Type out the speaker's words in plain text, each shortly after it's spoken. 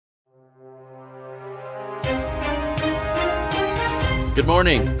Good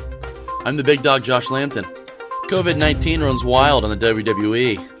morning. I'm the big dog Josh Lambton. COVID-19 runs wild on the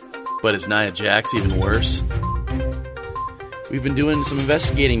WWE, but is Nia Jax even worse? We've been doing some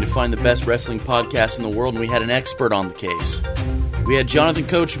investigating to find the best wrestling podcast in the world, and we had an expert on the case. We had Jonathan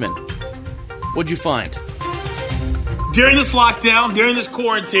Coachman. What'd you find? During this lockdown, during this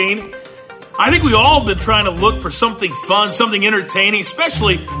quarantine, I think we all have been trying to look for something fun, something entertaining,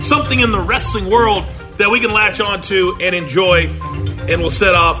 especially something in the wrestling world that we can latch onto and enjoy, and will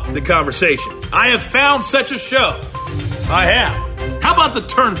set off the conversation. I have found such a show. I have. How about the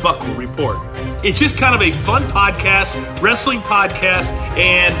Turnbuckle Report? It's just kind of a fun podcast, wrestling podcast,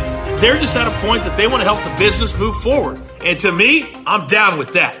 and they're just at a point that they want to help the business move forward. And to me, I'm down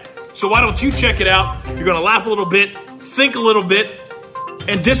with that. So why don't you check it out? You're going to laugh a little bit, think a little bit,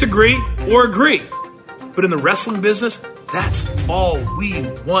 and disagree or agree. But in the wrestling business, that's all we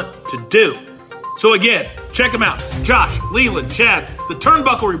want to do. So again, check them out. Josh, Leland, Chad, the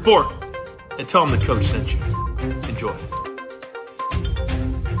Turnbuckle Report. And tell them the coach sent you. Enjoy.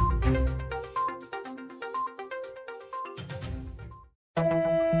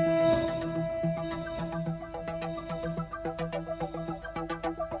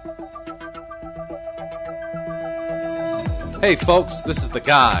 Hey folks, this is the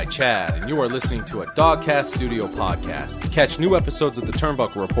guy, Chad, and you are listening to a Dogcast Studio podcast. Catch new episodes of the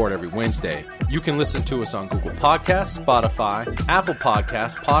Turnbuckle Report every Wednesday. You can listen to us on Google Podcasts, Spotify, Apple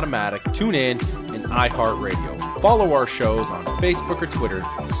Podcasts, Podomatic, TuneIn, and iHeartRadio. Follow our shows on Facebook or Twitter.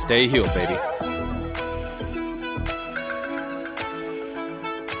 Stay healed, baby.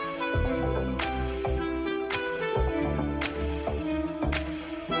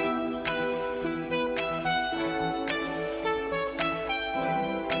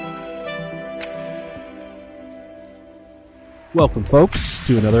 Welcome, folks,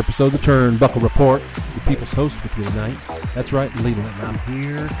 to another episode of the Turnbuckle Report. The people's host with you tonight. That's right, Leland. I'm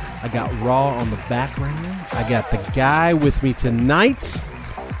here. I got Raw on the background. I got the guy with me tonight.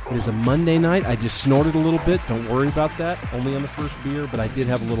 It is a Monday night. I just snorted a little bit. Don't worry about that. Only on the first beer, but I did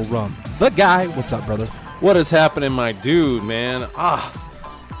have a little rum. The guy. What's up, brother? What is happening, my dude, man?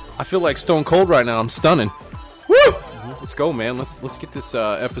 I feel like Stone Cold right now. I'm stunning. Woo! Let's go, man. Let's get this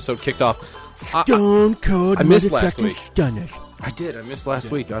episode kicked off. Stone Cold. I missed last week. Stunning. I did. I missed last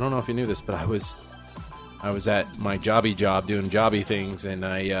week. I don't know if you knew this, but I was at my jobby job doing jobby things, and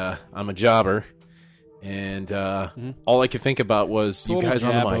I'm a jobber, and all I could think about was you guys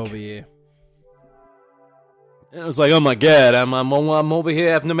on the mic. Over you. And I was like, oh my god, I'm over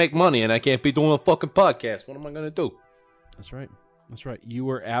here having to make money, and I can't be doing a fucking podcast. What am I gonna do? That's right. That's right. You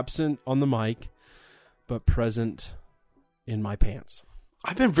were absent on the mic, but present in my pants.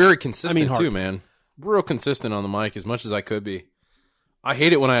 I've been very consistent too, man. Real consistent on the mic as much as I could be. I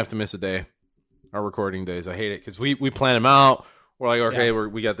hate it when I have to miss a day, our recording days. I hate it because we plan them out. We're like, okay,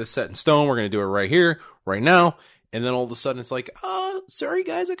 we got this set in stone. We're going to do it right here, right now. And then all of a sudden it's like, sorry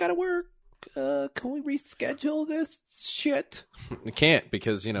guys, I got to work. Can we reschedule this shit? We can't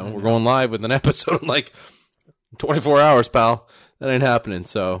because, we're going live with an episode in like 24 hours, pal. That ain't happening.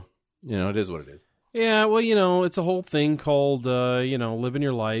 So, it is what it is. Yeah, well, it's a whole thing called, living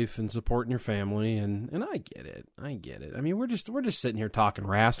your life and supporting your family, and I get it. I mean, we're just sitting here talking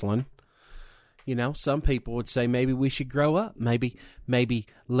wrestling. Some people would say maybe we should grow up, maybe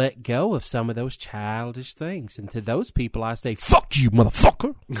let go of some of those childish things. And to those people, I say, "Fuck you,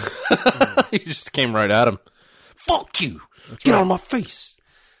 motherfucker!" You just came right at him. Fuck you! Get out of my face.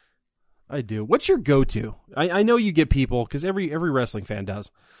 I do. What's your go-to? I know you get people because every wrestling fan does.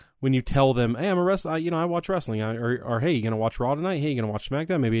 When you tell them, hey, I'm a wrestler, I watch wrestling, or hey, you going to watch Raw tonight? Hey, you going to watch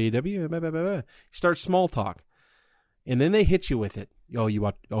SmackDown? Maybe AEW? Blah, blah, blah, blah. Start small talk. And then they hit you with it. You're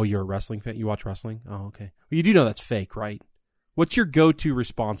a wrestling fan? You watch wrestling? Oh, okay. Well, you do know that's fake, right? What's your go-to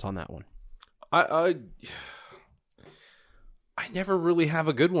response on that one? I never really have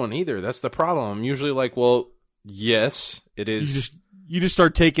a good one either. That's the problem. I'm usually like, well, yes, it is. You just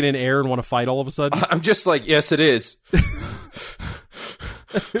start taking in air and want to fight all of a sudden? I'm just like, yes, it is.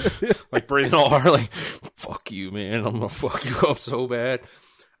 Like breathing all hard, like, fuck you, man. I'm gonna fuck you up so bad.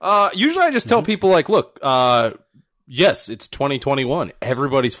 Usually I just tell people, like, look, yes, it's 2021.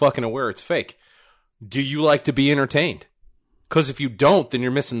 Everybody's fucking aware it's fake. Do you like to be entertained? Because if you don't, then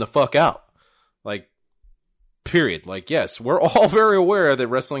you're missing the fuck out. Like, period. Like, yes, we're all very aware that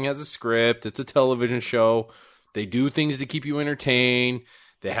wrestling has a script. It's a television show. They do things to keep you entertained.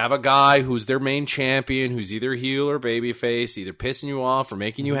 They have a guy who's their main champion, who's either heel or babyface, either pissing you off or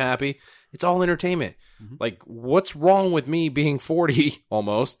making you happy. It's all entertainment. Mm-hmm. Like, what's wrong with me being 40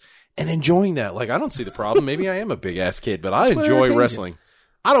 almost and enjoying that? Like, I don't see the problem. Maybe I am a big-ass kid, but I enjoy wrestling.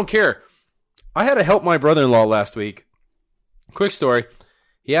 I don't care. I had to help my brother-in-law last week Quick story.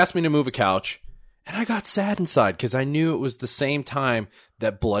 He asked me to move a couch, and I got sad inside because I knew it was the same time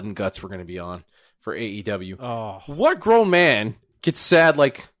that Blood and Guts were going to be on for AEW. Oh, What grown man gets sad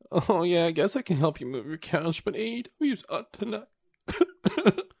like, oh, yeah, I guess I can help you move your couch, but AEW's on tonight.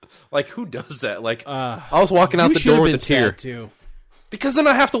 Like, who does that? Like, I was walking out the door with a tear. Too. Because then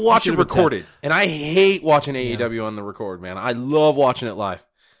I have to watch it should've been recorded. And I hate watching AEW on the record, man. I love watching it live.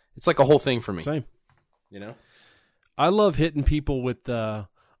 It's like a whole thing for me. Same. You know? I love hitting people with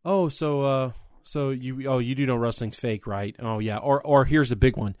so you do know wrestling's fake, right? Oh yeah. Or here's a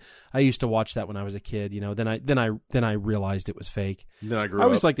big one. I used to watch that when I was a kid, you know. Then I realized it was fake. Then I grew I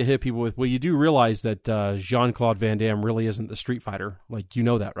always up. like to hit people with, well, you do realize that Jean-Claude Van Damme really isn't the Street Fighter. Like, you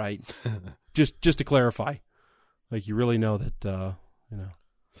know that, right? just to clarify. Like, you really know that you know.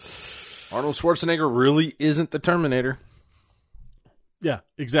 Arnold Schwarzenegger really isn't the Terminator. Yeah,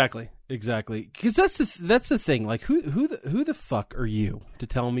 exactly. Because that's the thing. Like, who the fuck are you to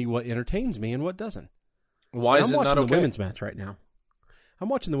tell me what entertains me and what doesn't? Why is it not I'm watching okay? the women's match right now. I'm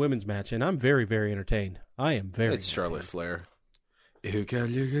watching the women's match, and I'm very, very entertained. I am very. It's Charlotte Flair.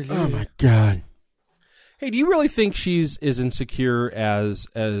 Oh my god! Hey, do you really think she's as insecure as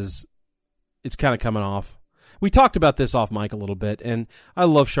it's kind of coming off? We talked about this off mic a little bit, and I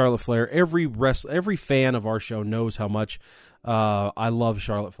love Charlotte Flair. Every fan of our show knows how much I love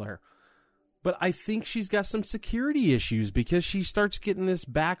Charlotte Flair. But I think she's got some security issues because she starts getting this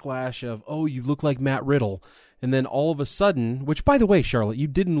backlash of, oh, you look like Matt Riddle. And then all of a sudden, which, by the way, Charlotte, you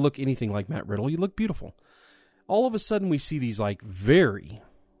didn't look anything like Matt Riddle. You look beautiful. All of a sudden, we see these, like, very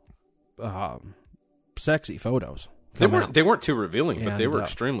sexy photos. They weren't too revealing, but they were And,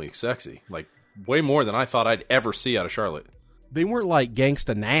 extremely sexy. Like, way more than I thought I'd ever see out of Charlotte. They weren't like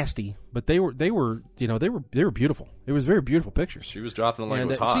gangsta nasty, but they were beautiful. It was very beautiful pictures. She was dropping it like it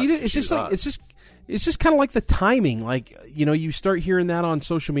was so hot. it's just like it's just kind of like the timing. Like, you know, you start hearing that on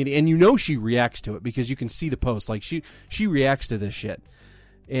social media, and you know she reacts to it because you can see the post. Like, she reacts to this shit,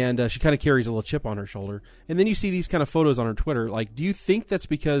 and she kind of carries a little chip on her shoulder. And then you see these kind of photos on her Twitter. Like, do you think that's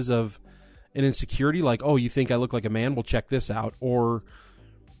because of an insecurity? Like, oh, you think I look like a man? Well, check this out. Or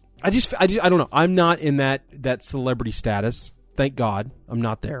I don't know. I'm not in that celebrity status. Thank God I'm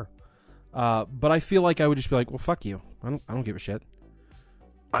not there. But I feel like I would just be like, well, fuck you. I don't give a shit.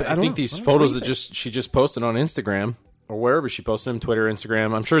 I think these photos that she just posted on Instagram or wherever she posted them, Twitter,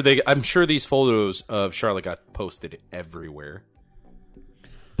 Instagram. I'm sure these photos of Charlotte got posted everywhere.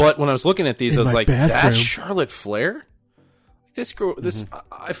 But when I was looking at these, I was like, that's Charlotte Flair? This girl,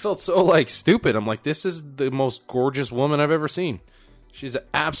 I felt so like stupid. I'm like, this is the most gorgeous woman I've ever seen. She's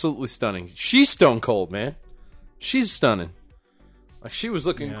absolutely stunning. She's stone cold, man. She's stunning. Like, she was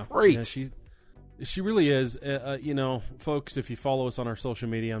looking great. Yeah, she really is. You know, folks, if you follow us on our social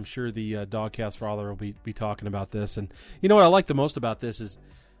media, I'm sure the Dogcast father will be talking about this. And you know what I like the most about this is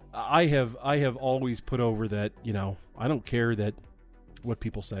I have always put over that, you know, I don't care that what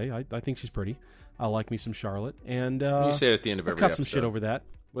people say. I think she's pretty. I like me some Charlotte. And you say it at the end of every cut episode. some shit over that.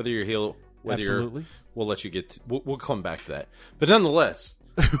 Whether you're heel, Absolutely. We'll let you get. We'll come back to that. But nonetheless.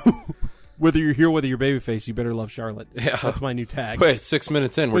 Whether you're here, whether you're babyface, you better love Charlotte. Yeah. That's my new tag. Wait, 6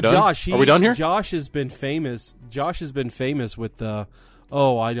 minutes in, we're But done. Josh, Are we done here? Josh has been famous. With the,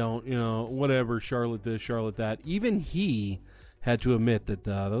 oh, I don't, you know, whatever, Charlotte this, Charlotte that. Even he had to admit that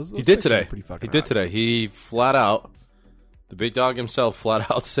those He did pictures are today. pretty fucking He did hot. today. He flat out, the big dog himself, flat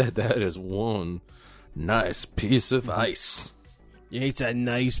out said that is one nice piece of ice. It's a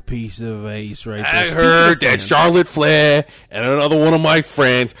nice pice of ice right there. I Speaking heard of that fans, Charlotte Flair and another one of my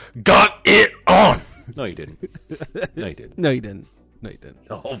friends got it on. No, you didn't. No, you didn't. No, you didn't.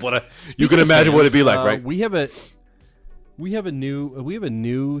 Oh, but you can imagine what it'd be like, right? We have a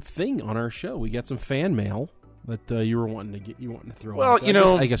new thing on our show. We got some fan mail that you were wanting to throw. Well, out. you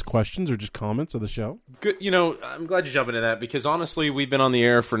know, I guess questions or just comments of the show. Good. You know, I'm glad you jumped into that because honestly, we've been on the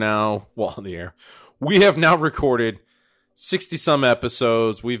air for now. Well, on the air, we have now recorded 60 some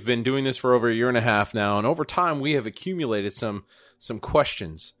episodes. We've been doing this for over a year and a half now, and over time, we have accumulated some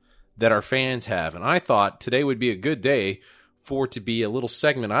questions that our fans have. And I thought today would be a good day for it to be a little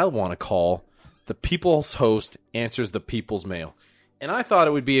segment I want to call "The People's Host Answers the People's Mail." And I thought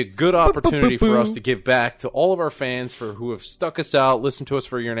it would be a good opportunity for us to give back to all of our fans who have stuck us out, listened to us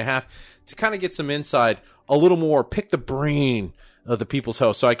for a year and a half, to kind of get some insight, a little more, pick the brain of the People's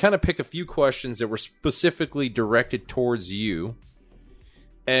Host. So I kind of picked a few questions that were specifically directed towards you.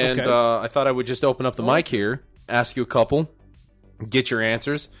 And Okay. I thought I would just open up the mic here, ask you a couple, get your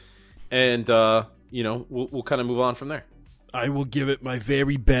answers, and, you know, we'll kind of move on from there. I will give it my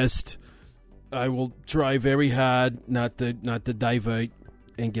very best. I will try very hard not to divert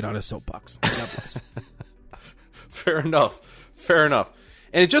and get on a soapbox. God bless. Fair enough. Fair enough.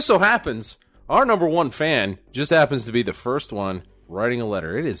 And it just so happens, our number one fan just happens to be the first one writing a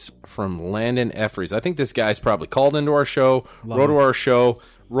letter. It is from Landon Effries. I think this guy's probably called into our show, wrote to our show,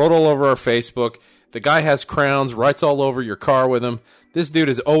 wrote all over our Facebook. The guy has crowns, writes all over your car with him. This dude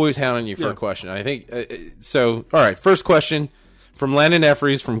is always hounding you for a question. I think so. All right, first question from Landon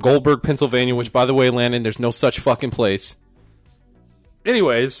Effries from Goldberg, Pennsylvania, which, by the way, Landon, there's no such fucking place.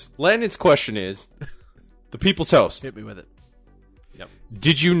 Anyways, Landon's question is, the people's host. Hit me with it. Yep.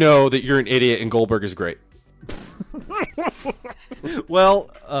 Did you know that you're an idiot and Goldberg is great?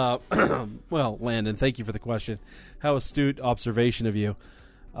 Well, well, Landon, thank you for the question. How astute observation of you.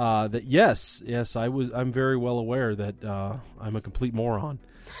 That yes, I'm very well aware that I'm a complete moron,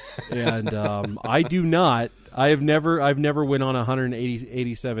 and I've never went on a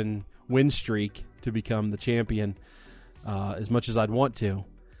 187 win streak to become the champion, as much as I'd want to.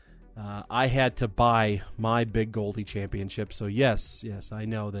 I had to buy my big Goldie championship, so yes, I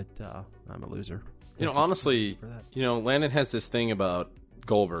know that I'm a loser. Honestly, Landon has this thing about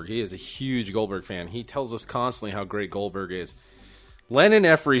Goldberg. He is a huge Goldberg fan. He tells us constantly how great Goldberg is. Landon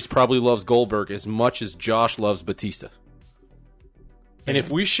Effries probably loves Goldberg as much as Josh loves Batista. And if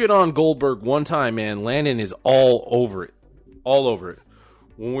we shit on Goldberg one time, man, Landon is all over it. All over it.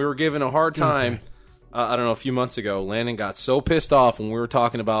 When we were given a hard time, I don't know, a few months ago, Landon got so pissed off when we were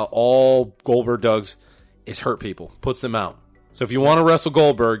talking about all Goldberg does is hurt people, puts them out. So if you want to wrestle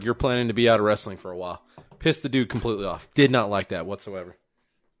Goldberg, you're planning to be out of wrestling for a while. Pissed the dude completely off. Did not like that whatsoever.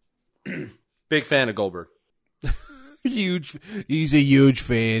 Big fan of Goldberg. He's a huge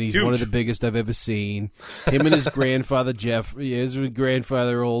fan. He's one of the biggest I've ever seen. Him and his grandfather his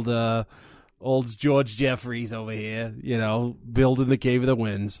grandfather old George Jeffries over here, building the Cave of the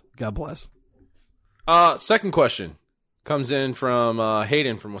Winds. God bless. Second question comes in from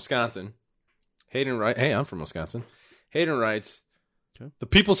Hayden from Wisconsin. Hayden writes, hey, I'm from Wisconsin. Hayden writes, The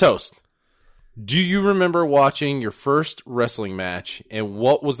people's host. Do you remember watching your first wrestling match, and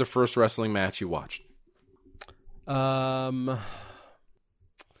what was the first wrestling match you watched? Well,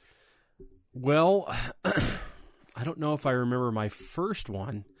 I don't know if I remember my first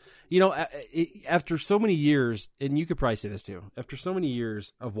one. After so many years, and you could probably say this too, after so many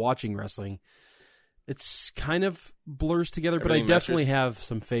years of watching wrestling, it's kind of blurs together, but I definitely have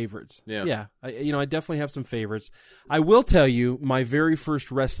some favorites. Yeah. I definitely have some favorites. I will tell you, my very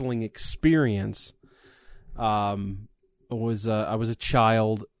first wrestling experience was I was a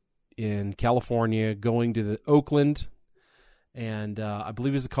child in California going to the Oakland, and I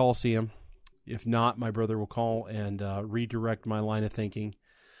believe it was the Coliseum. If not, my brother will call and redirect my line of thinking.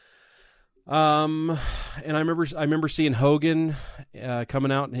 And I remember seeing Hogan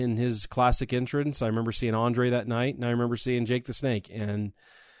coming out in his classic entrance. I remember seeing Andre that night, and I remember seeing Jake the Snake. And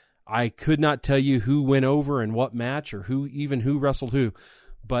I could not tell you who went over in what match or who wrestled who.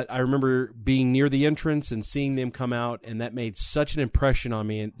 But I remember being near the entrance and seeing them come out, and that made such an impression on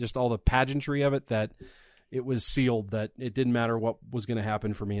me, and just all the pageantry of it, that it was sealed that it didn't matter what was going to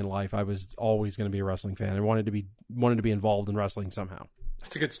happen for me in life. I was always going to be a wrestling fan. I wanted to be involved in wrestling somehow.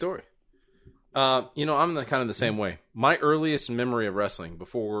 That's a good story. I'm kind of the same way. My earliest memory of wrestling,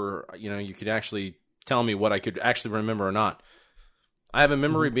 before you could actually tell me what I could actually remember or not, I have a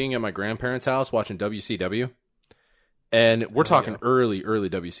memory being at my grandparents' house watching WCW, and we're talking early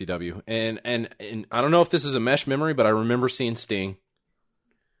WCW, and I don't know if this is a mesh memory, but I remember seeing Sting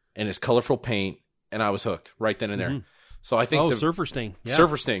and his colorful paint, and I was hooked right then and there. So I think Surfer Sting,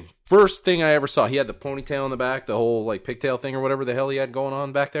 Surfer Sting, first thing I ever saw. He had the ponytail in the back, the whole like pigtail thing or whatever the hell he had going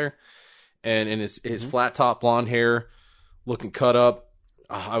on back there. And in his flat top blonde hair, looking cut up,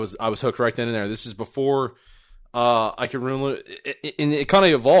 I was hooked right then and there. This is before I could remember, and it kind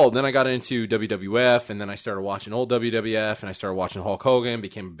of evolved. Then I got into WWF, and then I started watching old WWF, and I started watching Hulk Hogan.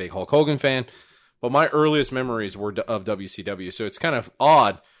 Became a big Hulk Hogan fan. But my earliest memories were of WCW, so it's kind of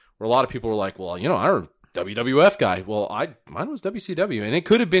odd where a lot of people were like, "Well, I'm a WWF guy." Well, mine was WCW, and it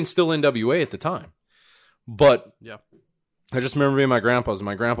could have been still NWA at the time, but yeah. I just remember being my grandpa's.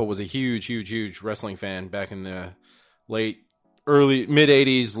 My grandpa was a huge wrestling fan back in the mid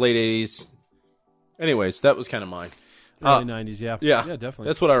 80s, late 80s. Anyways, that was kind of mine. Early 90s, yeah. Yeah, definitely.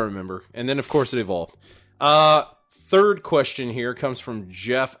 That's what I remember. And then, of course, it evolved. Third question here comes from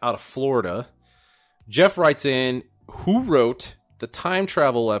Jeff out of Florida. Jeff writes in, who wrote the time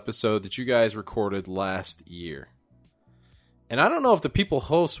travel episode that you guys recorded last year? And I don't know if the people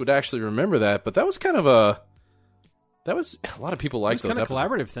host would actually remember that, but that was kind of a lot of people liked those episodes. It was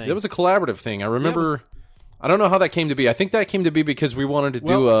kind of a collaborative thing. It was a collaborative thing. I remember. I don't know how that came to be. I think that came to be because we wanted to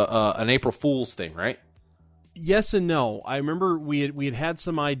do an April Fool's thing, right? Yes and no. I remember we had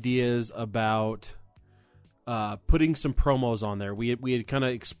some ideas about putting some promos on there. We had kind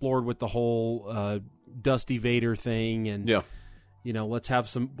of explored with the whole Dusty Vader thing, and let's have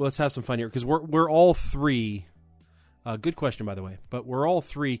some fun here because we're all three. Good question, by the way, but we're all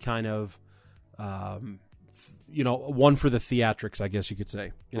three kind of one for the theatrics, I guess you could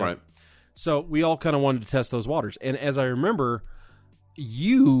say. Right. So we all kind of wanted to test those waters. And as I remember,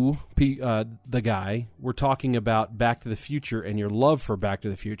 you, the guy, were talking about Back to the Future and your love for Back to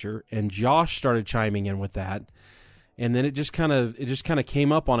the Future, and Josh started chiming in with that. And then it just kind of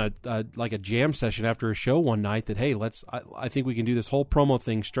came up on a jam session after a show one night that, hey, I think we can do this whole promo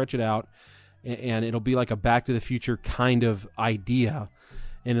thing, stretch it out, and it'll be like a Back to the Future kind of idea,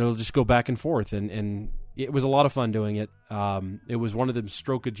 and it'll just go back and forth. And it was a lot of fun doing it. It was one of the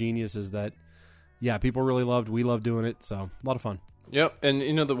stroke of geniuses that, people really loved. We loved doing it, so a lot of fun. Yep,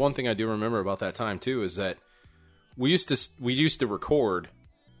 and the one thing I do remember about that time too is that we used to record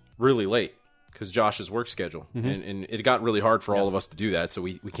really late because Josh's work schedule, and it got really hard for all of us to do that, so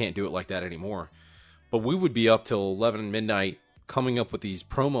we can't do it like that anymore. But we would be up till 11 midnight coming up with these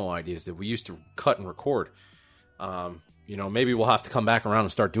promo ideas that we used to cut and record. Maybe we'll have to come back around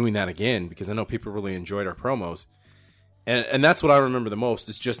and start doing that again because I know people really enjoyed our promos. And that's what I remember the most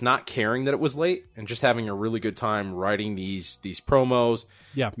is just not caring that it was late and just having a really good time writing these promos,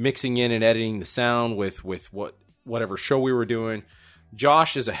 mixing in and editing the sound with whatever show we were doing.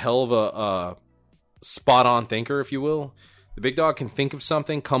 Josh is a hell of a spot-on thinker, if you will. The Big Dog can think of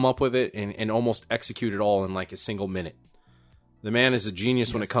something, come up with it, and almost execute it all in like a single minute. The man is a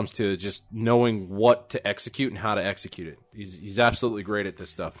genius when it comes to just knowing what to execute and how to execute it. He's absolutely great at this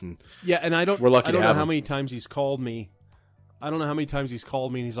stuff. And we're lucky I don't know how many times he's called me. I don't know how many times he's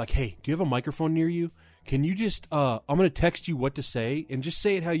called me and he's like, hey, do you have a microphone near you? Can you just, I'm going to text you what to say and just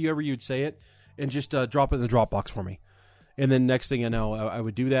say it how you'd say it and just drop it in the Dropbox for me. And then next thing I know, I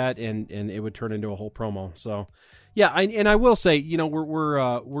would do that and it would turn into a whole promo. So, I will say,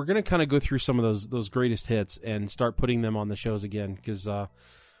 we're going to kind of go through some of those greatest hits and start putting them on the shows again because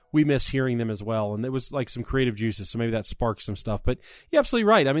we miss hearing them as well. And there was like some creative juices, so maybe that sparks some stuff. But you're absolutely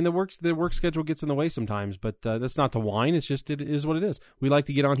right. I mean, the work schedule gets in the way sometimes, but that's not to whine. It's just it is what it is. We like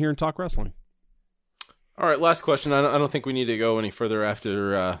to get on here and talk wrestling. All right, last question. I don't think we need to go any further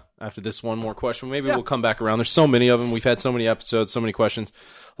after this one more question. Maybe we'll come back around. There's so many of them. We've had so many episodes, so many questions.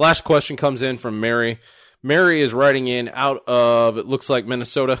 Last question comes in from Mary. Mary is writing in out of, it looks like,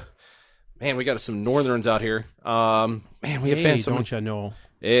 Minnesota. Man, we got some northerns out here. We have fans. Don't you know?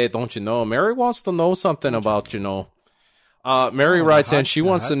 Hey, don't you know? Mary wants to know something about, Mary writes in, she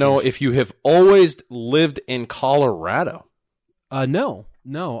wants to know if you have always lived in Colorado. No.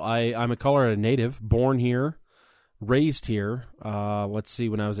 I'm a Colorado native, born here, raised here. Let's see,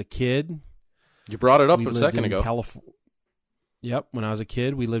 when I was a kid. You brought it up a second ago. Yep, when I was a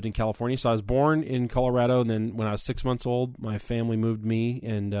kid, we lived in California. So I was born in Colorado, and then when I was 6 months old, my family moved me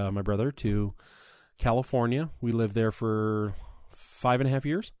and my brother to California. We lived there for 5.5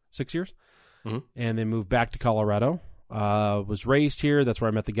 years, 6 years, and then moved back to Colorado. Was raised here. That's where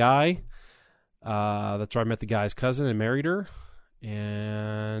I met the guy. That's where I met the guy's cousin and married her.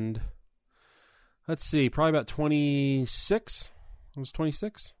 And let's see, probably about 26. I was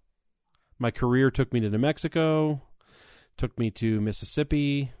 26. My career took me to New Mexico, took me to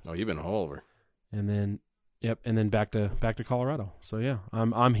Mississippi. Oh, you've been all over. And then, and then back to Colorado. So yeah,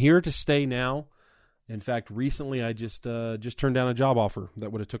 I'm here to stay now. In fact, recently I just turned down a job offer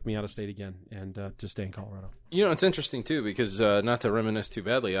that would have took me out of state again and to stay in Colorado. It's interesting too because not to reminisce too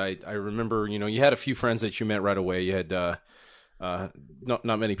badly, I remember you had a few friends that you met right away. You had not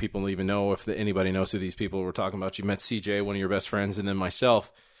many people even know if anybody knows who these people were talking about. You met CJ, one of your best friends, and then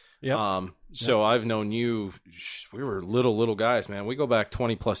myself. Yeah. So I've known you. We were little guys, man. We go back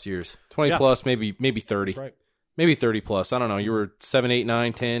 20 plus years, 20 plus, maybe 30, right. Maybe 30 plus. I don't know. You were 7, 8,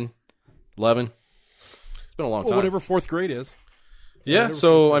 9, 10, 11. It's been a long time. Whatever fourth grade is. Yeah.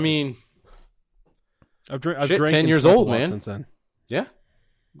 So I mean, I've drank 10 years old, man. Since then. Yeah.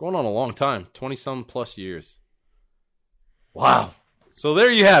 Going on a long time, 20 some plus years. Wow. So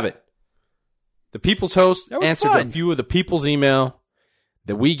there you have it. The People's Host answered a few of the people's email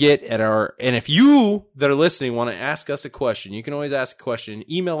that we get at our... And if you that are listening want to ask us a question, you can always ask a question.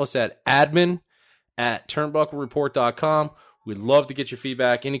 Email us at admin@turnbucklereport.com. We'd love to get your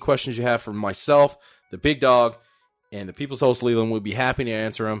feedback. Any questions you have for myself, the Big Dog, and the People's Host Leland, we'd be happy to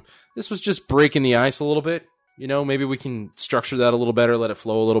answer them. This was just breaking the ice a little bit. Maybe we can structure that a little better, let it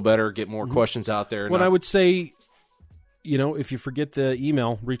flow a little better, get more questions out there. What I would say... if you forget the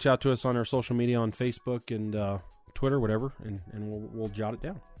email, reach out to us on our social media on Facebook and Twitter, whatever, and we'll jot it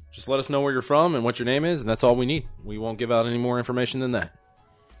down. Just let us know where you're from and what your name is, and that's all we need. We won't give out any more information than that.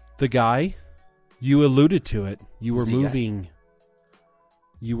 The guy You alluded to it. You were Ziak.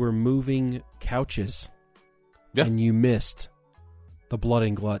 moving couches. Yeah. And you missed the Blood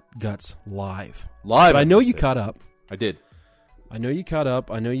and Guts live. Live. But I know you missed it. caught up. I did. I know you caught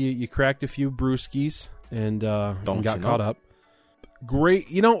up. I know you cracked a few brewskis and got you know? caught up. Great.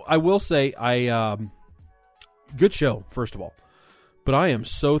 You know, I will say, good show, first of all. But I am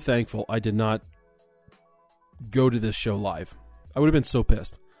so thankful I did not go to this show live. I would have been so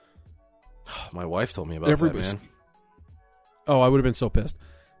pissed. My wife told me about that, man. Oh, I would have been so pissed.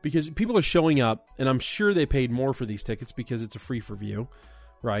 Because people are showing up, and I'm sure they paid more for these tickets because it's a free for view,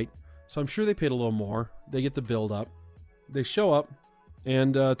 right? So I'm sure they paid a little more. They get the build up. They show up,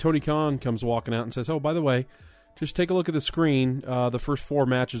 and Tony Khan comes walking out and says, oh, by the way, just take a look at the screen. The first 4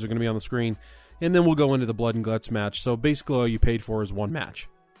 matches are going to be on the screen, and then we'll go into the Blood and Guts match. So basically all you paid for is one match.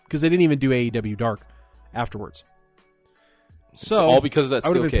 Because they didn't even do AEW Dark afterwards. So all because of that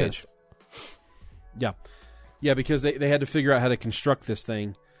steel cage. Pissed. Yeah. Yeah, because they had to figure out how to construct this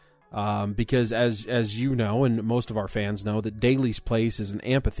thing. Because as you know, and most of our fans know, that Daly's Place is an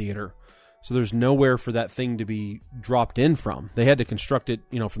amphitheater. So there's nowhere for that thing to be dropped in from. They had to construct it,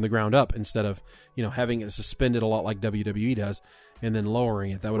 from the ground up instead of, having it suspended a lot like WWE does and then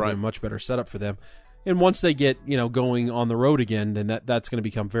lowering it. That would have been a much better setup for them. And once they get, going on the road again, then that's going to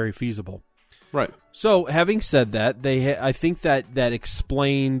become very feasible. Right. So, having said that, I think that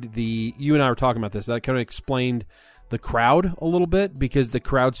explained you and I were talking about this, that kind of explained the crowd a little bit, because the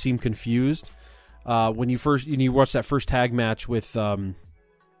crowd seemed confused. When you watch that first tag match with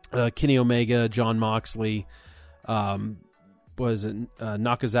Kenny Omega, Jon Moxley, Nakazawa,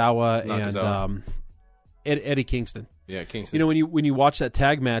 and Eddie Kingston. Yeah, Kingston. When you watch that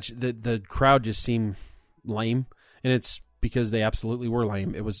tag match, the crowd just seemed lame, and it's because they absolutely were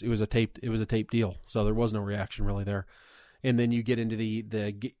lame. It was a taped deal, so there was no reaction really there. And then you get into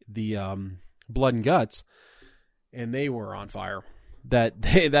the Blood and Guts, and they were on fire. That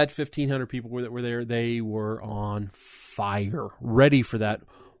 1,500 people that were there, they were on fire, ready for that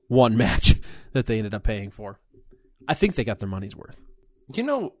one match that they ended up paying for. I think they got their money's worth. You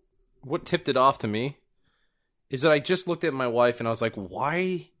know what tipped it off to me is that I just looked at my wife and I was like,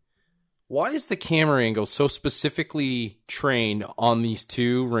 why is the camera angle so specifically trained on these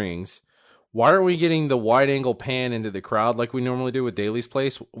 2 rings? Why aren't we getting the wide angle pan into the crowd like we normally do with Daly's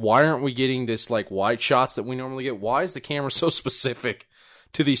Place? Why aren't we getting this wide shots that we normally get? Why is the camera so specific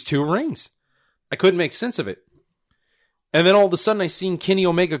to these 2 rings? I couldn't make sense of it. And then all of a sudden I seen Kenny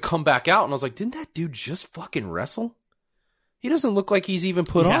Omega come back out and I was like, didn't that dude just fucking wrestle? He doesn't look like he's even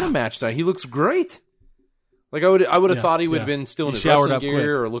put on a match tonight. He looks great. Like I would have thought he would have been still in his wrestling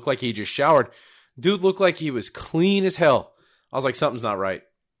gear or looked like he just showered. Dude looked like he was clean as hell. I was like, something's not right.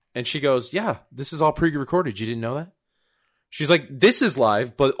 And she goes, yeah, this is all pre-recorded. You didn't know that? She's like, this is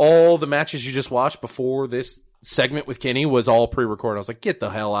live, but all the matches you just watched before this segment with Kenny was all pre-recorded. I was like, get the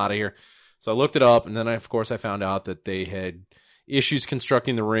hell out of here. So I looked it up, and then I found out that they had issues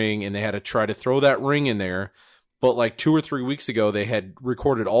constructing the ring, and they had to try to throw that ring in there. But 2 or 3 weeks ago, they had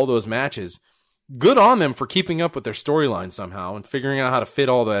recorded all those matches. Good on them for keeping up with their storyline somehow and figuring out how to fit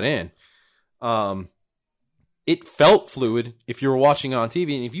all that in. It felt fluid if you were watching on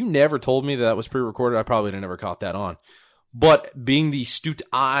TV, and if you never told me that was pre-recorded, I probably would have never caught that on. But being the astute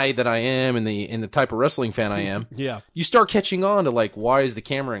eye that I am and the type of wrestling fan I am, you start catching on to why is the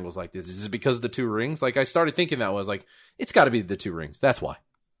camera angles like this? Is it because of the 2 rings? I started thinking that was it's got to be the 2 rings. That's why.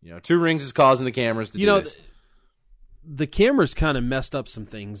 2 rings is causing the cameras to do this. The cameras kind of messed up some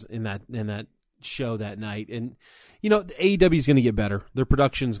things in that show that night, and the AEW is going to get better. Their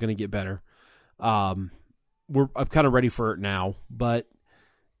production is going to get better. I'm kind of ready for it now, but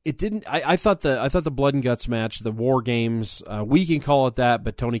it didn't. I thought the Blood and Guts match, the War Games, we can call it that,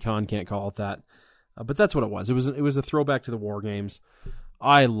 but Tony Khan can't call it that. But that's what it was. It was a throwback to the War Games.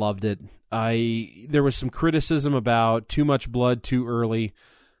 I loved it. There was some criticism about too much blood too early.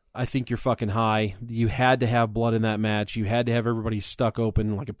 I think you're fucking high. You had to have blood in that match. You had to have everybody stuck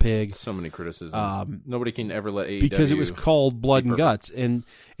open like a pig. So many criticisms. Nobody can ever let AEW because it was called Blood and Guts, and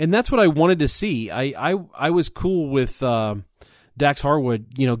that's what I wanted to see. I was cool with Dax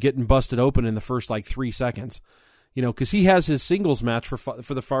Harwood, getting busted open in the first 3 seconds, because he has his singles match for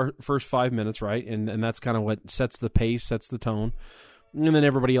the first 5 minutes, right, and that's kind of what sets the pace, sets the tone, and then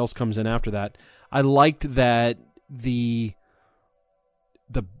everybody else comes in after that. I liked that the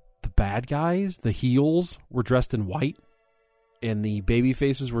bad guys, the heels, were dressed in white, and the baby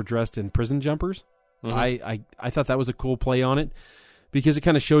faces were dressed in prison jumpers. Mm-hmm. I thought that was a cool play on it, because it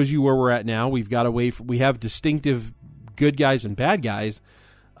kind of shows you where we're at now. We've got we have distinctive good guys and bad guys,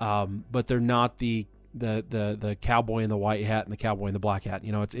 but they're not the cowboy in the white hat and the cowboy in the black hat.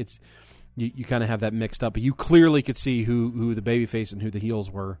 you kind of have that mixed up. But you clearly could see who the babyface and who the heels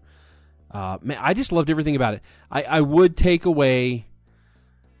were. Man, I just loved everything about it. I would take away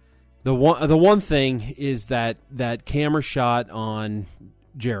the one thing is that camera shot on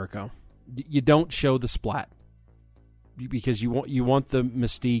Jericho. You don't show the splat because you want the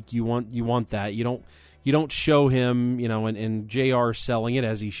mystique. You want that. You don't show him, and JR selling it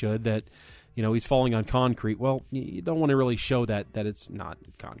as he should, that he's falling on concrete. Well, you don't want to really show that it's not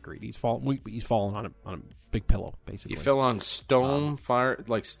concrete. He's falling on a big pillow, basically. He fell on stone, fire,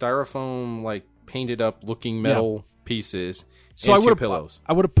 like styrofoam, like painted up looking metal pieces. So and two pillows.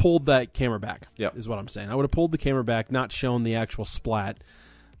 I would have pulled that camera back. Yep. Is what I'm saying. I would have pulled the camera back, not shown the actual splat.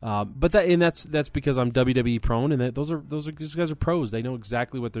 But that's because I'm WWE prone, and these guys are pros. They know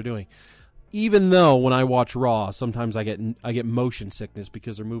exactly what they're doing. Even though when I watch Raw, sometimes I get motion sickness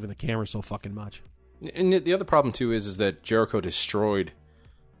because they're moving the camera so fucking much. And the other problem too is that Jericho destroyed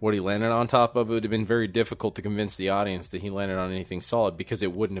what he landed on top of. It would have been very difficult to convince the audience that he landed on anything solid because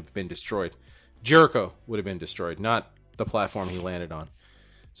it wouldn't have been destroyed. Jericho would have been destroyed, not the platform he landed on.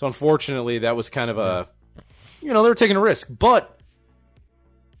 So unfortunately, that was kind of they were taking a risk. But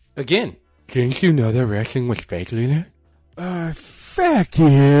again, didn't you know that wrestling was fake, Luna? Fuck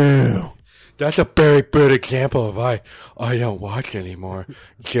you. That's a very good example of I don't watch anymore.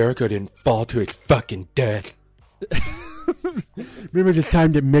 Jericho didn't fall to his fucking death. Remember the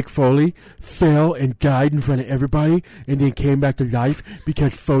time that Mick Foley fell and died in front of everybody and then came back to life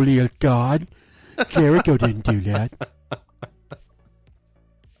because Foley is God? Jericho didn't do that.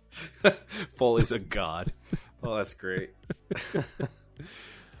 Foley's a god. Oh, that's great.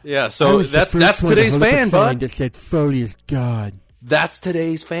 Yeah, so that's today's fan, bud. That said Foley is God. That's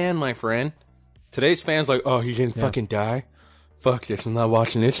today's fan, my friend. Today's fan's like, oh, he didn't fucking die? Fuck this, I'm not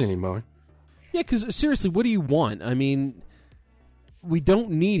watching this anymore. Yeah, because seriously, what do you want? I mean, we don't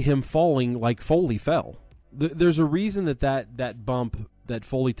need him falling like Foley fell. There's a reason that bump that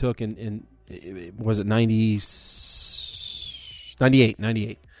Foley took in was it 98.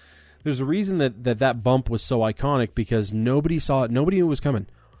 There's a reason that bump was so iconic because nobody saw it. Nobody knew it was coming.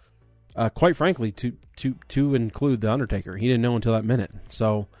 Quite frankly, to include The Undertaker. He didn't know until that minute.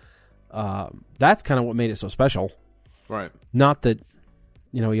 So that's kind of what made it so special. Right. Not that,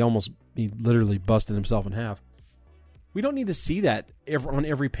 he literally busted himself in half. We don't need to see that on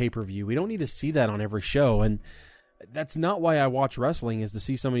every pay-per-view. We don't need to see that on every show. And that's not why I watch wrestling, is to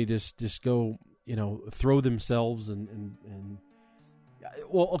see somebody just go, throw themselves and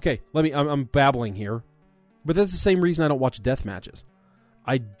well, okay, I'm babbling here, but that's the same reason I don't watch death matches.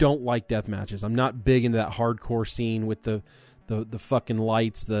 I don't like death matches. I'm not big into that hardcore scene with the fucking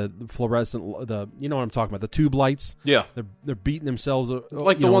lights, the fluorescent, you know what I'm talking about, the tube lights. Yeah, they're beating themselves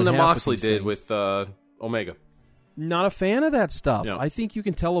like the one that Moxley did with Omega. Not a fan of that stuff. No. I think you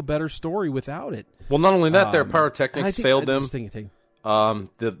can tell a better story without it. Well, not only that, their pyrotechnics failed them. The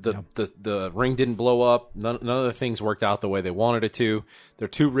The ring didn't blow up. None of the things worked out the way they wanted it to. They're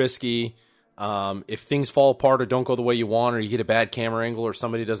too risky. If things fall apart or don't go the way you want, or you get a bad camera angle, or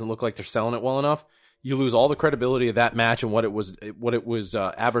somebody doesn't look like they're selling it well enough, you lose all the credibility of that match and what it was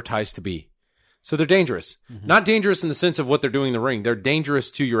advertised to be. So they're dangerous. Mm-hmm. Not dangerous in the sense of what they're doing in the ring. They're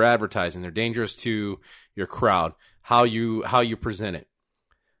dangerous to your advertising. They're dangerous to your crowd. How you present it.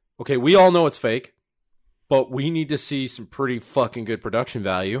 Okay, we all know it's fake, but we need to see some pretty fucking good production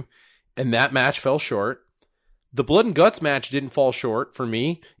value. And that match fell short. The Blood and Guts match didn't fall short for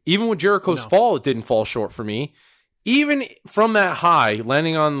me. Even with Jericho's fall, it didn't fall short for me. Even from that high,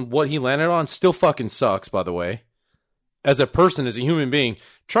 landing on what he landed on still fucking sucks, by the way. As a person, as a human being,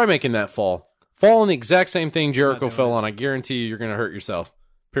 try making that fall. Fall on the exact same thing Jericho fell on. I guarantee you're going to hurt yourself.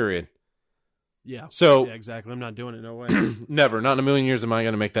 Period. Yeah. So, yeah, exactly. I'm not doing it. No way. Never. Not in a million years am I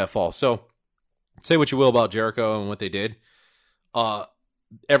going to make that fall. So, say what you will about Jericho and what they did.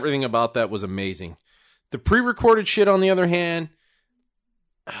 Everything about that was amazing. The pre-recorded shit, on the other hand,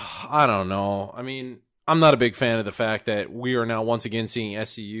 I don't know. I mean, I'm not a big fan of the fact that we are now once again seeing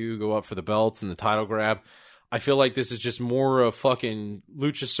SCU go up for the belts and the title grab. I feel like this is just more of fucking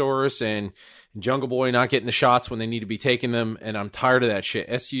Luchasaurus and Jungle Boy not getting the shots when they need to be taking them, and I'm tired of that shit.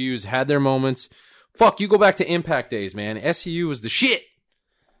 SCU's had their moments. Fuck, you go back to Impact days, man. SCU was the shit.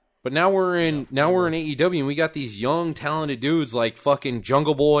 But now we're in AEW, and we got these young, talented dudes like fucking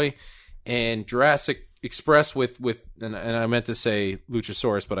Jungle Boy and Jurassic Express with and I meant to say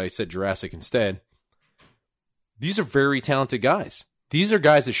Luchasaurus, but I said Jurassic instead. These are very talented guys. These are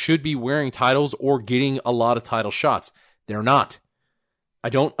guys that should be wearing titles or getting a lot of title shots. They're not. I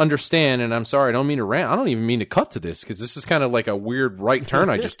don't understand, and I'm sorry, I don't mean to rant. I don't even mean to cut to this, because this is kind of like a weird right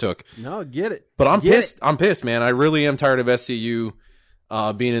turn I just took. No, get it. But I'm pissed. I'm pissed, man. I really am tired of SCU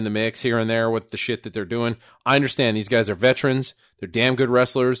being in the mix here and there with the shit that they're doing. I understand these guys are veterans. They're damn good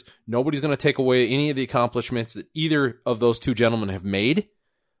wrestlers. Nobody's going to take away any of the accomplishments that either of those two gentlemen have made.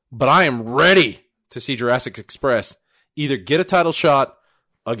 But I am ready to see Jurassic Express either get a title shot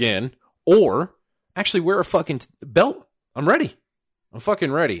again or actually wear a fucking belt. I'm ready. I'm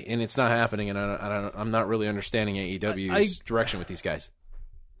fucking ready. And it's not happening, and I'm not really understanding AEW's direction with these guys.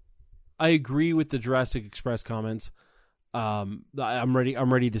 I agree with the Jurassic Express comments. I'm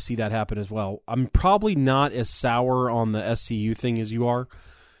ready to see that happen as well. I'm probably not as sour on the SCU thing as you are,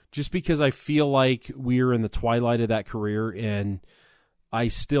 just because I feel like we're in the twilight of that career, and I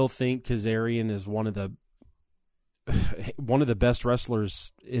still think Kazarian is one of the best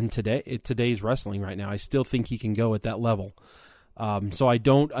wrestlers in today's wrestling right now. I still think he can go at that level. So I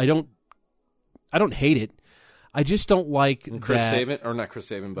don't hate it. I just don't like Chris that. Sabin, or not Chris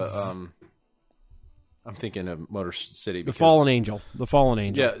Sabin, but I'm thinking of Motor City. Because, The Fallen Angel.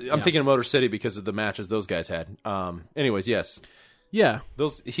 Yeah, I'm thinking of Motor City because of the matches those guys had. Anyways, yes. Yeah.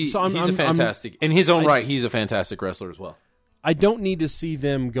 He's a fantastic, in his own right, he's a fantastic wrestler as well. I don't need to see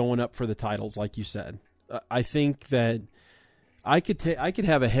them going up for the titles, like you said. I think that I could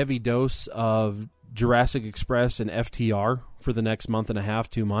have a heavy dose of Jurassic Express and FTR for the next month and a half,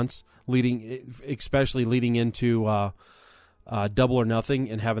 2 months, especially leading into Double or Nothing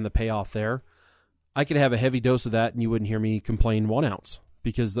and having the payoff there. I could have a heavy dose of that, and you wouldn't hear me complain 1 ounce,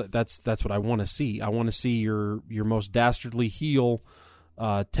 because that's what I want to see. I want to see your most dastardly heel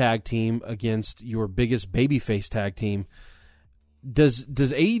tag team against your biggest babyface tag team. Does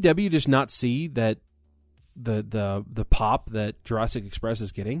AEW just not see that the pop that Jurassic Express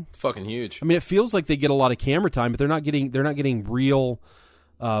is getting? It's fucking huge. I mean, it feels like they get a lot of camera time, but they're not getting real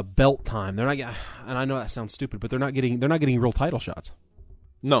belt time. They're not, and I know that sounds stupid, but they're not getting real title shots.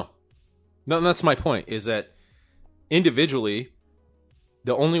 No, that's my point. Is that individually,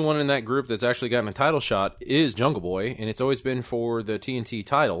 the only one in that group that's actually gotten a title shot is Jungle Boy, and it's always been for the TNT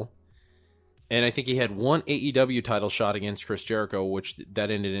title. And I think he had one AEW title shot against Chris Jericho, which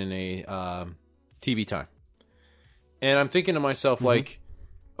that ended in a TV time. And I'm thinking to myself, like,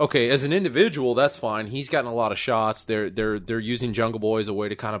 okay, as an individual, that's fine. He's gotten a lot of shots. They're using Jungle Boy as a way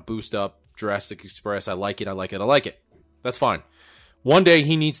to kind of boost up Jurassic Express. I like it. That's fine. One day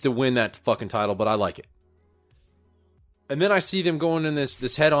he needs to win that fucking title, but I like it. And then I see them going in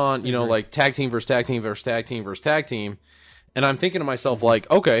this head-on, like tag team versus tag team versus tag team versus tag team. And I'm thinking to myself, like,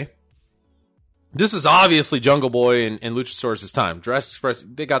 okay, this is obviously Jungle Boy and Luchasaurus' time. Jurassic Express,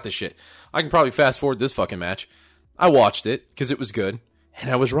 they got this shit. I can probably fast forward this fucking match. I watched it because it was good,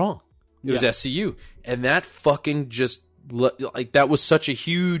 and I was wrong. It was SCU. And that fucking that was such a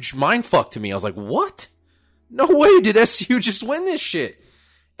huge mindfuck to me. I was like, what? No way did SCU just win this shit.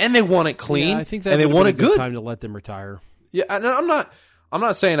 And they won it clean, Yeah, I think that and they won it good. Time to let them retire. Yeah, and I'm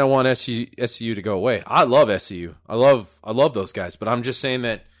not saying I want SCU to go away. I love SCU. I love those guys, but I'm just saying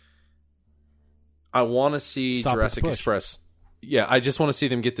that I want to see Jurassic Express. Yeah, I just want to see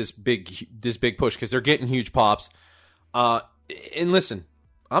them get this big push because they're getting huge pops. And listen,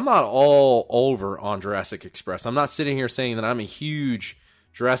 I'm not all over on Jurassic Express. I'm not sitting here saying that I'm a huge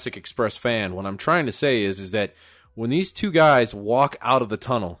Jurassic Express fan. What I'm trying to say is that when these two guys walk out of the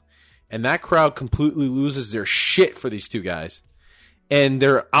tunnel and that crowd completely loses their shit for these two guys, and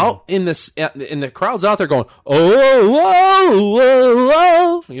they're out in this, and the crowd's out there going, oh,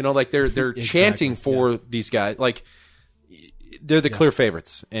 whoa, whoa, like they're exactly, chanting for these guys, like they're the clear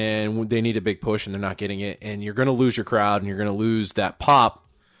favorites, and they need a big push, and they're not getting it, and you're going to lose your crowd, and you're going to lose that pop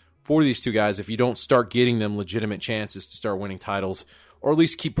for these two guys if you don't start getting them legitimate chances to start winning titles, or at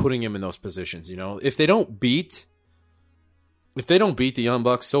least keep putting them in those positions. If they don't beat the Young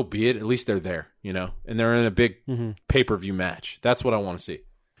Bucks, so be it. At least they're there, and they're in a big pay-per-view match. That's what I want to see.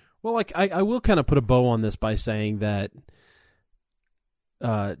 Well, like I will kind of put a bow on this by saying that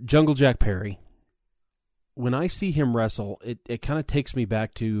Jungle Jack Perry, when I see him wrestle, it kind of takes me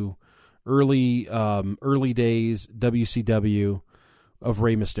back to early days WCW of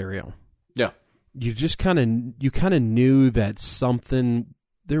Rey Mysterio. Yeah, you kind of knew that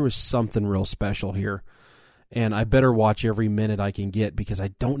there was something real special here. And I better watch every minute I can get because I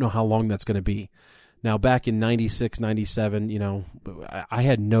don't know how long that's going to be. Now, back in 96, 97, I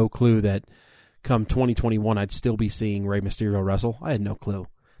had no clue that come 2021 I'd still be seeing Rey Mysterio wrestle. I had no clue.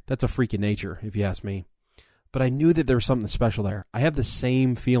 That's a freak of nature, if you ask me. But I knew that there was something special there. I have the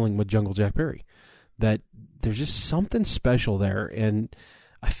same feeling with Jungle Jack Perry, that there's just something special there. And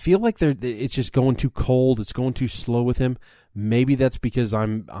I feel like it's just going too cold. It's going too slow with him. Maybe that's because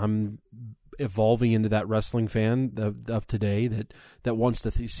I'm evolving into that wrestling fan of today that wants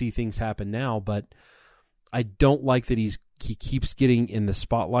to see things happen now, but I don't like that he keeps getting in the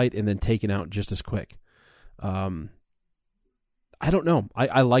spotlight and then taken out just as quick. I don't know.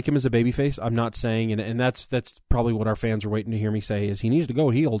 I like him as a babyface. I'm not saying, and that's probably what our fans are waiting to hear me say, is he needs to go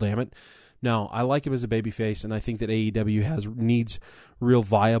heel, damn it. No, I like him as a babyface, and I think that AEW needs real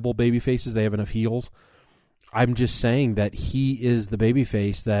viable babyfaces. They have enough heels. I'm just saying that he is the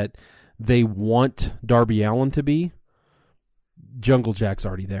babyface that they want Darby Allin to be. Jungle Jack's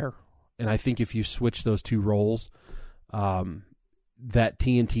already there. And I think if you switch those two roles, that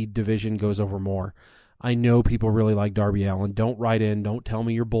TNT division goes over more. I know people really like Darby Allin. Don't write in. Don't tell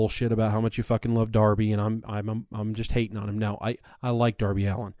me your bullshit about how much you fucking love Darby and I'm just hating on him. No, I like Darby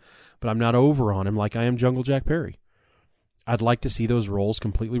Allin, but I'm not over on him like I am Jungle Jack Perry. I'd like to see those roles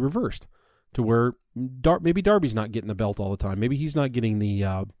completely reversed to where maybe Darby's not getting the belt all the time. Maybe he's not getting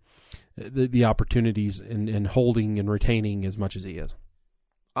the opportunities and holding and retaining as much as he is.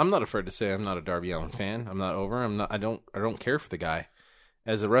 I'm not afraid to say I'm not a Darby Allin fan. I'm not over. I don't care for the guy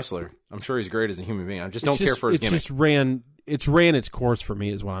as a wrestler. I'm sure he's great as a human being. I just don't care for his gimmick. It's ran its course for me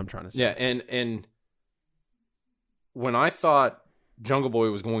is what I'm trying to say. Yeah, and when I thought Jungle Boy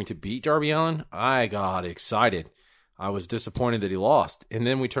was going to beat Darby Allin, I got excited. I was disappointed that he lost. And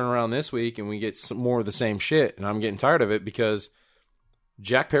then we turn around this week and we get some more of the same shit, and I'm getting tired of it because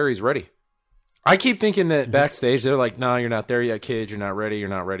Jack Perry's ready. I keep thinking that backstage they're like, "No, you're not there yet, kid. You're not ready. You're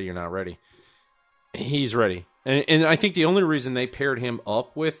not ready. You're not ready." He's ready. And I think the only reason they paired him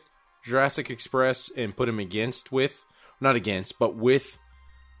up with Jurassic Express and put him with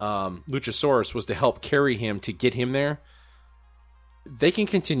Luchasaurus was to help carry him to get him there. They can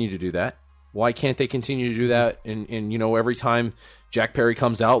continue to do that. Why can't they continue to do that? And every time Jack Perry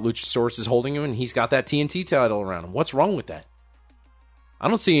comes out, Luchasaurus is holding him and he's got that TNT title around him. What's wrong with that? I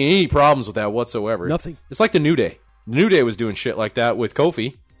don't see any problems with that whatsoever. Nothing. It's like the New Day. The New Day was doing shit like that with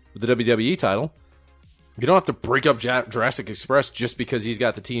Kofi, with the WWE title. You don't have to break up Jurassic Express just because he's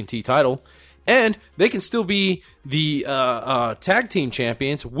got the TNT title. And they can still be the tag team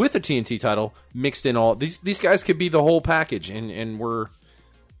champions with a TNT title mixed in all. These guys could be the whole package. And we're...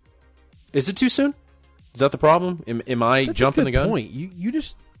 Is it too soon? Is that the problem? Am I That's jumping a good the gun? Point. You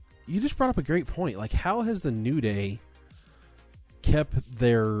just brought up a great point. Like, how has the New Day kept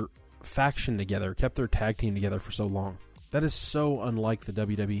their faction together, kept their tag team together for so long? That is so unlike the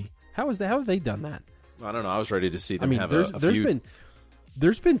WWE. How have they done that? I don't know. I was ready to see them have a feud.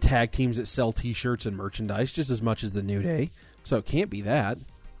 There's been tag teams that sell T-shirts and merchandise just as much as the New Day, so it can't be that.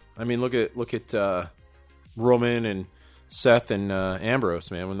 I mean, look at Roman and Seth and Ambrose,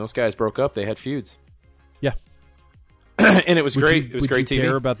 man. When those guys broke up, they had feuds. Yeah, and it was great. It was great TV. Would you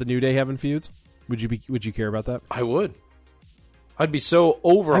care TV. about the New Day having feuds? Would you care about that? I would. I'd be so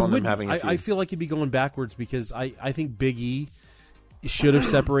over on them having a feud. I feel like he'd be going backwards because I think Big E should have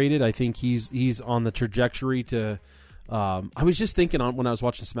separated. I think he's on the trajectory to. I was just thinking when I was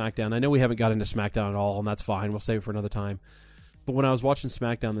watching SmackDown. I know we haven't got into SmackDown at all, and that's fine. We'll save it for another time. But when I was watching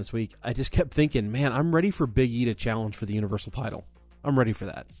SmackDown this week, I just kept thinking, man, I'm ready for Big E to challenge for the Universal title. I'm ready for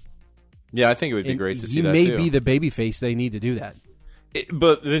that. Yeah, I think it would be great to see that too. He may be the babyface they need to do that.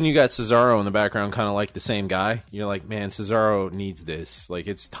 But then you got Cesaro in the background, kind of like the same guy. You're like, man, Cesaro needs this. Like,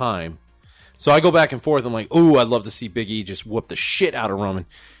 it's time. So I go back and forth. I'm like, ooh, I'd love to see Big E just whoop the shit out of Roman.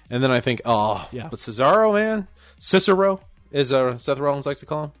 And then I think, oh, yeah. But Cesaro, man. Cicero, as Seth Rollins likes to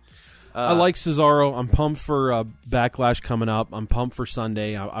call him. I like Cesaro. I'm pumped for Backlash coming up. I'm pumped for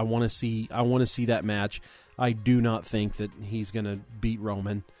Sunday. I want to see that match. I do not think that he's going to beat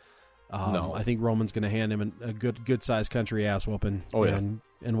Roman. No, I think Roman's going to hand him a good sized country ass whooping. Oh, yeah.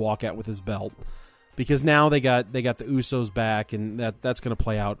 and walk out with his belt. Because now they got the Usos back, and that's going to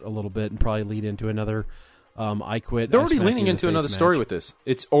play out a little bit and probably lead into another I Quit. They're already leaning into another story with this.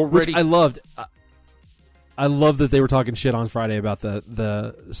 It's already. Which I loved. I love that they were talking shit on Friday about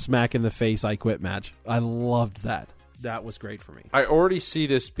the smack in the face I Quit match. I loved that. That was great for me. I already see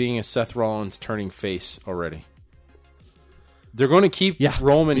this being a Seth Rollins turning face already. They're going to keep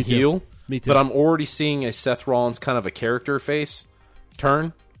Roman heel. Me too. But I'm already seeing a Seth Rollins kind of a character face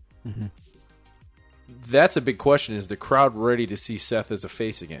turn. Mm-hmm. That's a big question. Is the crowd ready to see Seth as a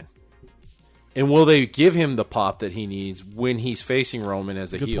face again? And will they give him the pop that he needs when he's facing Roman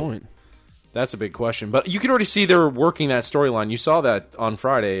as a Good heel? Point. That's a big question. But you can already see they're working that storyline. You saw that on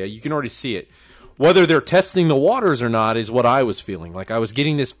Friday. You can already see it. Whether they're testing the waters or not is what I was feeling. Like I was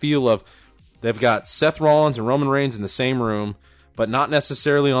getting this feel of they've got Seth Rollins and Roman Reigns in the same room, but not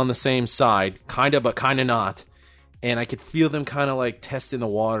necessarily on the same side. Kind of, but kind of not. And I could feel them kind of like testing the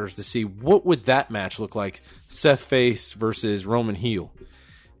waters to see what would that match look like. Seth face versus Roman heel.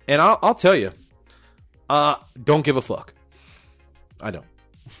 And I'll tell you, don't give a fuck. I don't.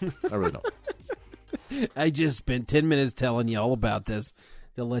 I really don't. I just spent 10 minutes telling you all about this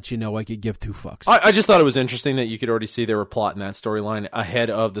to let you know I could give two fucks. I just thought it was interesting that you could already see they were plotting that storyline ahead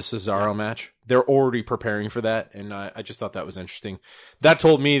of the Cesaro match. They're already preparing for that, and I just thought that was interesting. That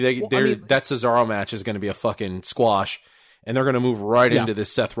told me that Cesaro match is going to be a fucking squash, and they're going to move right into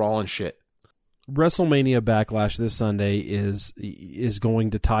this Seth Rollins shit. WrestleMania Backlash this Sunday is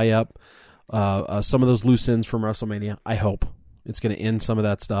going to tie up some of those loose ends from WrestleMania. I hope it's going to end some of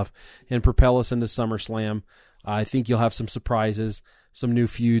that stuff and propel us into SummerSlam. I think you'll have some surprises, some new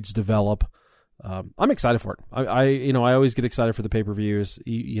feuds develop. I'm excited for it. I always get excited for the pay-per-views.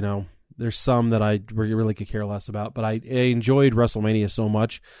 There's some that I really could care less about, but I enjoyed WrestleMania so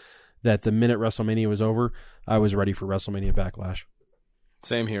much that the minute WrestleMania was over, I was ready for WrestleMania Backlash.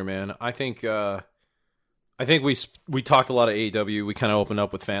 Same here, man. I think we talked a lot of AEW. We kind of opened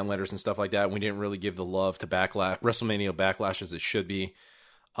up with fan letters and stuff like that. And we didn't really give the love to WrestleMania Backlash as it should be.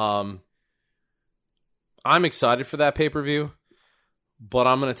 I'm excited for that pay-per-view, but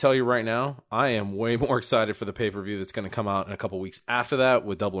I'm going to tell you right now, I am way more excited for the pay-per-view that's going to come out in a couple weeks after that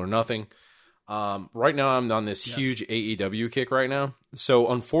with Double or Nothing. Right now, I'm on this huge AEW kick right now.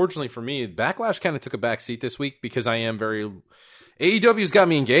 So, unfortunately for me, Backlash kind of took a back seat this week because I am AEW's got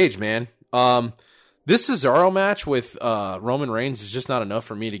me engaged, man. This Cesaro match with Roman Reigns is just not enough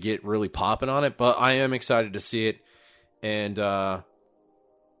for me to get really popping on it, but I am excited to see it. And,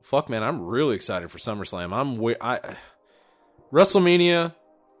 fuck, man, I'm really excited for SummerSlam. WrestleMania,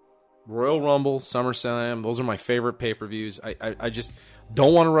 Royal Rumble, SummerSlam, those are my favorite pay-per-views. I just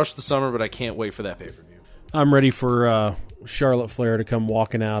don't want to rush the summer, but I can't wait for that pay-per-view. I'm ready for Charlotte Flair to come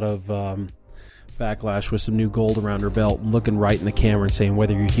walking out of Backlash with some new gold around her belt and looking right in the camera and saying,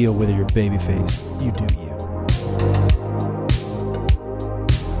 whether you're heel, whether you're babyface, you do you.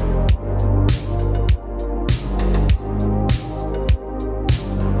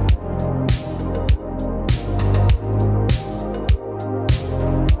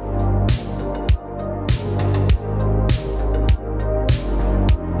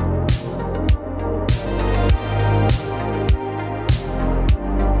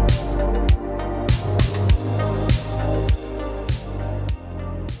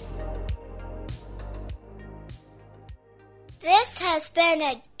 This has been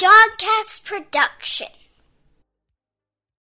a Dogcast production.